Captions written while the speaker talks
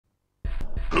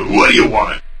What do you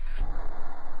want?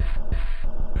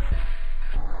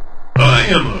 I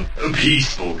am a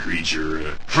peaceful creature,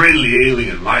 a friendly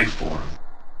alien life form.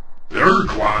 The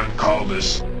Ur-Quan called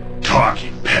us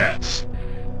talking pets.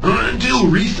 Until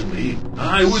recently,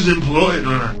 I was employed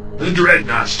on a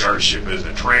dreadnought starship as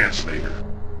a translator.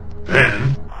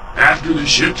 Then, after the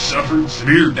ship suffered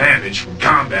severe damage from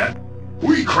combat,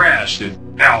 we crashed at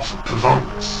Alpha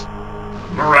Pavonis.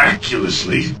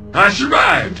 Miraculously, I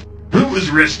survived. I was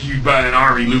rescued by an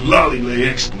Arilu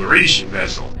exploration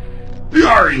vessel. The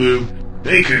Arilu,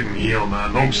 they couldn't heal my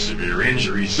most severe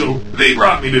injury, so they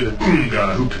brought me to the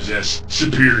Umgah, who possess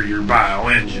superior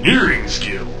bioengineering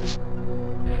skills.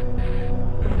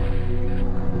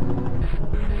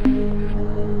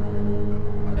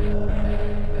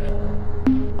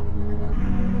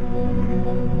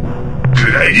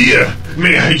 Good idea.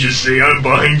 May I just say I'm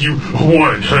behind you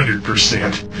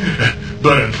 100%.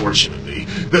 But unfortunately,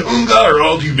 the Umgah are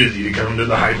all too busy to come to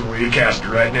the hyperwave caster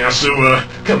right now, so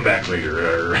come back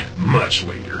later, or much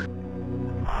later.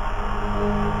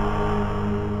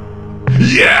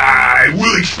 Yeah, I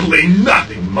will explain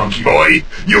nothing, monkey boy.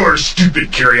 Your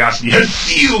stupid curiosity has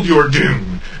sealed your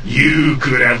doom. You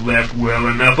could have left well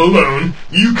enough alone.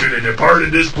 You could have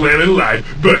departed this planet alive,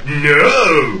 but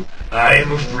no! I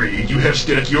am afraid you have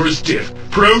stuck your stiff,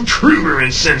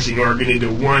 protuberant sensing organ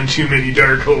into one too many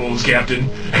dark holes, Captain,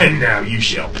 and now you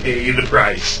shall pay the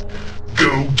price.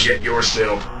 Go get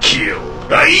yourself killed.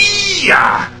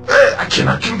 I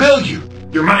cannot compel you.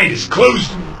 Your mind is closed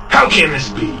to me. How can this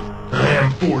be? I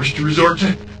am forced to resort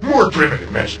to more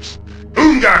primitive measures.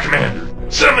 Umgah Commander,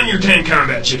 summon your 10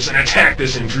 combat ships and attack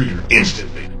this intruder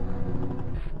instantly.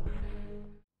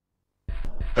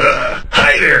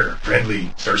 Hi there, friendly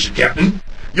Starship Captain.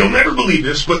 You'll never believe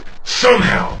this, but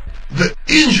somehow, the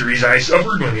injuries I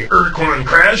suffered when the Ur-Quan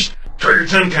crashed triggered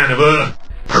some kind of a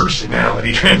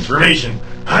personality transformation.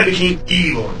 I became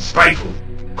evil and spiteful,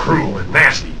 cruel and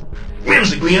nasty,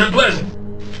 whimsically unpleasant.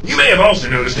 You may have also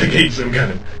noticed I gained some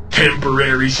kind of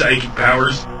temporary psychic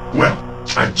powers. Well,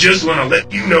 I just want to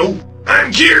let you know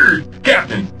I'm cured!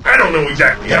 Captain, I don't know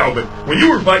exactly how, but when you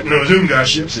were fighting those Umgah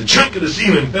ships, a chunk of the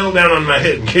semen fell down on my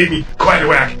head and gave me quite a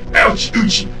whack. Ouch,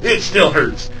 oochie, it still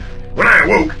hurts. When I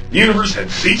awoke, the universe had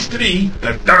ceased to be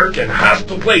the dark and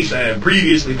hostile place I had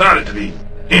previously thought it to be.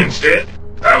 Instead,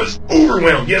 I was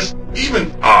overwhelmed, yes,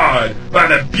 even awed by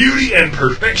the beauty and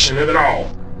perfection of it all.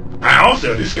 I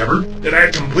also discovered that I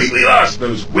had completely lost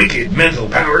those wicked mental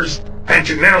powers and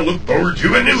could now look forward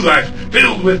to a new life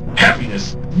filled with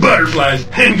happiness, butterflies,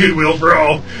 and goodwill for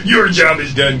all. Your job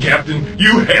is done, Captain.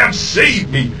 You have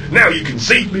saved me. Now you can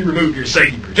safely remove your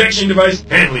psychic protection device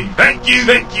and leave. Thank you,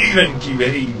 thank you, thank you.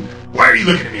 Hey, why are you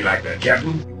looking at me like that,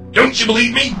 Captain? Don't you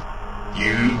believe me?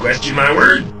 You question my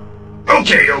word?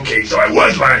 Okay, so I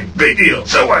was lying. Big deal.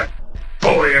 So what?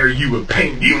 Boy, are you a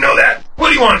pain. Do you know that? What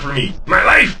do you want from me? My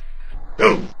life?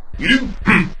 Oh, you do?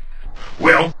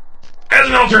 Well, as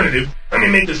an alternative, let me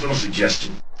make this little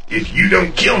suggestion. If you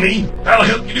don't kill me, I'll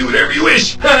help you do whatever you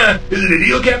wish. Is it a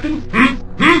deal, Captain?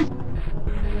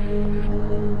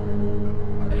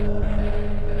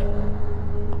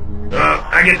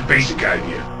 I get the basic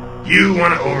idea. You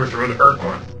want to overthrow the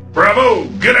Ur-Quan. Bravo!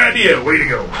 Good idea! Way to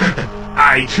go.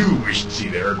 I, too, wish to see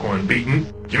the Ur-Quan beaten,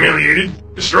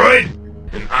 humiliated, destroyed,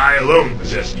 and I alone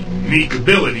possess the unique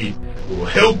ability that will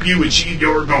help you achieve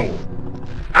your goal.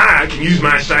 I can use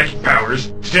my psychic powers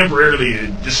to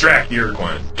temporarily distract the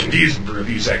Ur-Quan, confuse him for a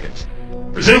few seconds.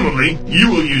 Presumably,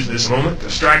 you will use this moment to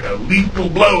strike a lethal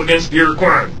blow against the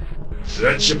Ur-Quan.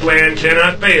 Such a plan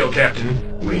cannot fail,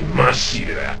 Captain. We must see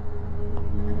to that.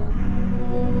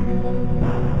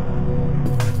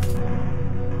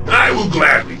 I will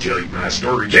gladly tell you my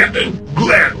story, Captain.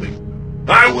 Gladly.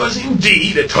 I was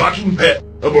indeed a talking pet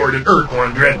aboard an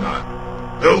Ur-Quan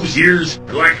dreadnought. Those years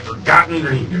are like a forgotten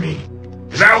dream to me.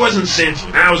 Because I wasn't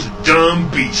sentient, I was a dumb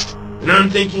beast, an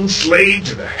unthinking slave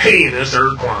to the heinous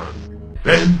Ur-Quan.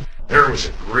 Then, there was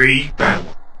a great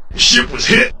battle. The ship was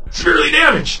hit, severely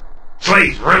damaged.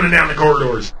 Slaves running down the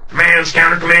corridors, commands,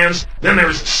 counter-commands, then there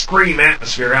was a scream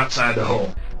atmosphere outside the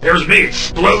hull. There was a big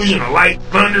explosion of light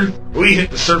thunder. We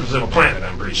hit the surface of a planet,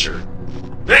 I'm pretty sure.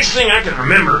 Next thing I can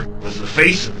remember was the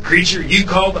face of the creature you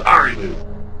called the Arilu.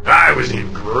 I was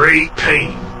in great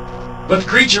pain. But the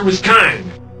creature was kind.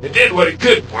 It did what it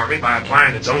could for me by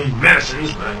applying its own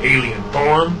medicines to my alien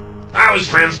form. I was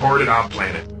transported off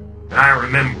planet. I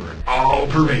remember an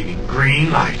all-pervading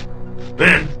green light.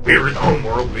 Then we were at the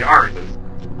homeworld of the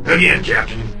Arilu. Again,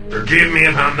 Captain, forgive me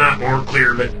if I'm not more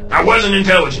clear, but I wasn't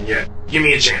intelligent yet. Give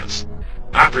me a chance.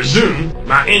 I presume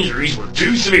my injuries were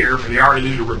too severe for the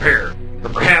Arilu to repair. Or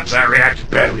perhaps I reacted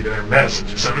badly to their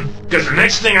medicines or something, because the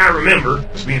next thing I remember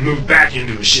was being moved back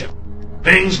into a ship.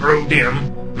 Things grow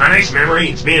dim. My next memory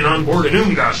is being on board an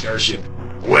Umgah starship.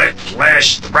 Wet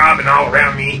flesh throbbing all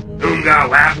around me, Umgah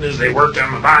laughing as they worked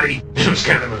on my body. It was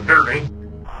kind of unnerving.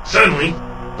 Suddenly,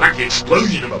 like the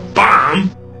explosion of a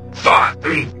bomb,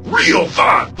 real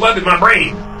thought flooded my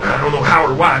brain. I don't know how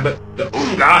or why, but the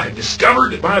Umgah had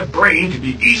discovered that my brain could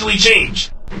be easily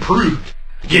changed, improved,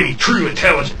 to give me true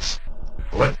intelligence.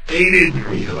 What they didn't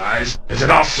realize is it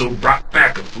also brought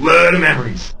back a flood of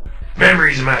memories.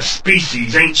 Memories of my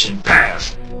species' ancient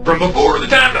past, from before the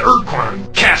time the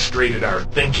Ur-Quan castrated our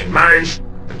thinking minds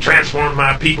and transformed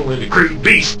my people into crude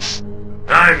beasts.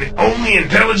 I'm the only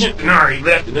intelligent Dnyarri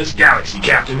left in this galaxy,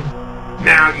 Captain.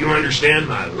 Now you understand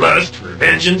my lust for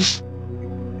vengeance?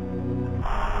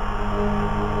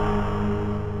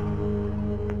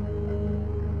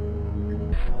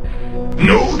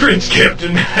 No tricks,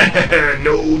 Captain.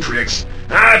 No tricks.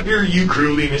 I fear you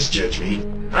cruelly misjudge me.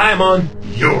 I am on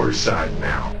your side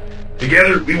now.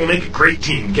 Together we will make a great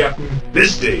team, Captain.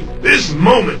 This day, this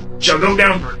moment, shall go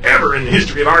down forever in the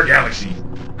history of our galaxy.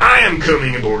 I am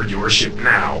coming aboard your ship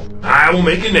now. I will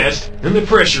make a nest in the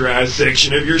pressurized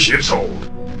section of your ship's hold.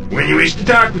 When you wish to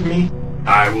talk with me,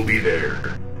 I will be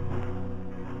there.